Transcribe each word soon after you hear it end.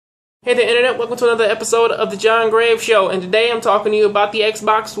Hey there, Internet. Welcome to another episode of the John Graves Show. And today I'm talking to you about the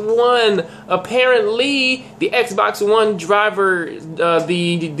Xbox One. Apparently, the Xbox One driver,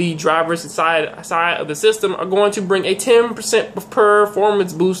 the drivers side of the system are going to bring a 10%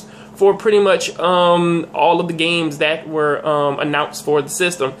 performance boost for pretty much all of the games that were announced for the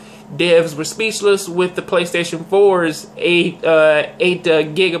system. Devs were speechless with the PlayStation 4's 8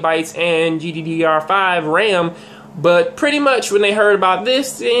 gigabytes and GDDR5 RAM. But pretty much when they heard about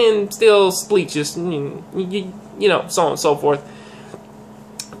this, and still speechless, you know, so on and so forth.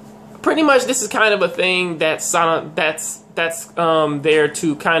 Pretty much, this is kind of a thing that's there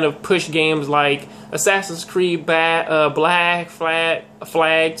to kind of push games like Assassin's Creed Black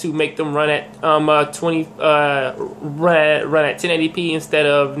Flag to make them run at 1080p instead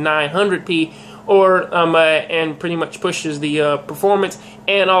of 900p. And pretty much pushes the performance,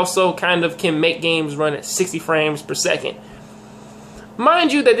 and also kind of can make games run at 60 frames per second.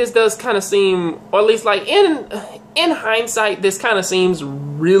 Mind you that this does kind of seem, or at least like in hindsight, this kind of seems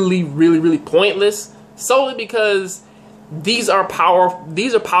really pointless, solely because these are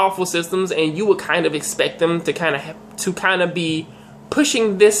powerful systems, and you would kind of expect them to kind of be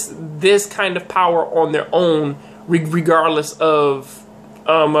pushing this kind of power on their own, regardless of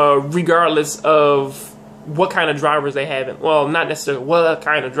what kind of drivers they have. Well, not necessarily what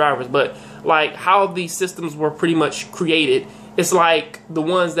kind of drivers, but like how these systems were pretty much created. It's like the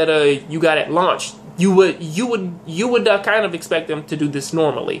ones that you got at launch. You would kind of expect them to do this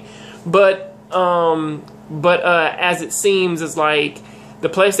normally, but as it seems, it's like the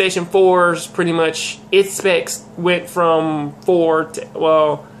PlayStation 4's pretty much its specs went from 4 to,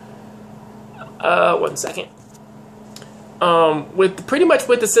 well, 1 second. With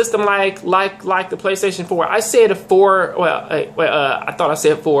the system like the PlayStation 4, I said a 4. I thought I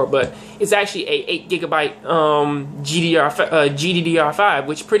said 4, but it's actually a 8 gigabyte GDDR5,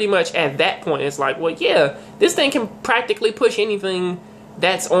 which pretty much at that point it's like, well, yeah, this thing can practically push anything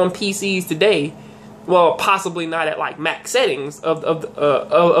that's on PCs today. Well, possibly not at like max settings of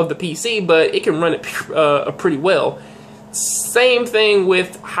the PC, but it can run it pretty well. Same thing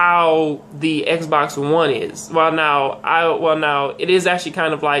with how the Xbox One is. Now it is actually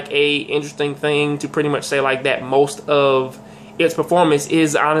kind of like a interesting thing to pretty much say like that most of its performance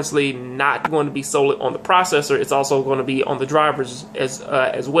is honestly not going to be solely on the processor. It's also going to be on the drivers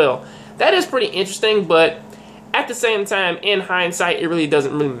as well. That is pretty interesting, but at the same time, in hindsight, it really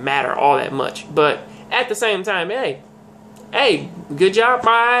doesn't really matter all that much. But at the same time, hey, good job,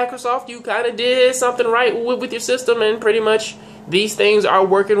 Microsoft. You kind of did something right with your system, and pretty much these things are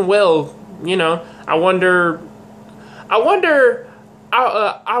working well. You know, I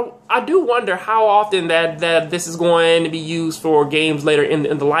do wonder how often that this is going to be used for games later in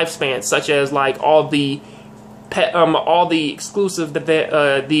the lifespan, such as like all the exclusives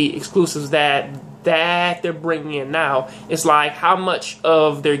that they're bringing in now. It's like how much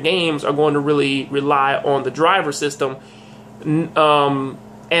of their games are going to really rely on the driver system, and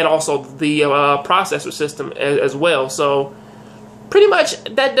also the processor system as well. So pretty much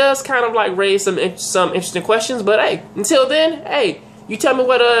that does kind of like raise some interesting questions. But hey, until then, hey, you tell me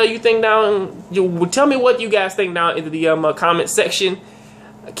what you think down. Tell me what you guys think down into the comment section.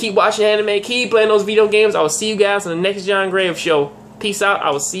 Keep watching anime, keep playing those video games. I will see you guys on the next John Graves Show. Peace out.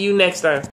 I will see you next time.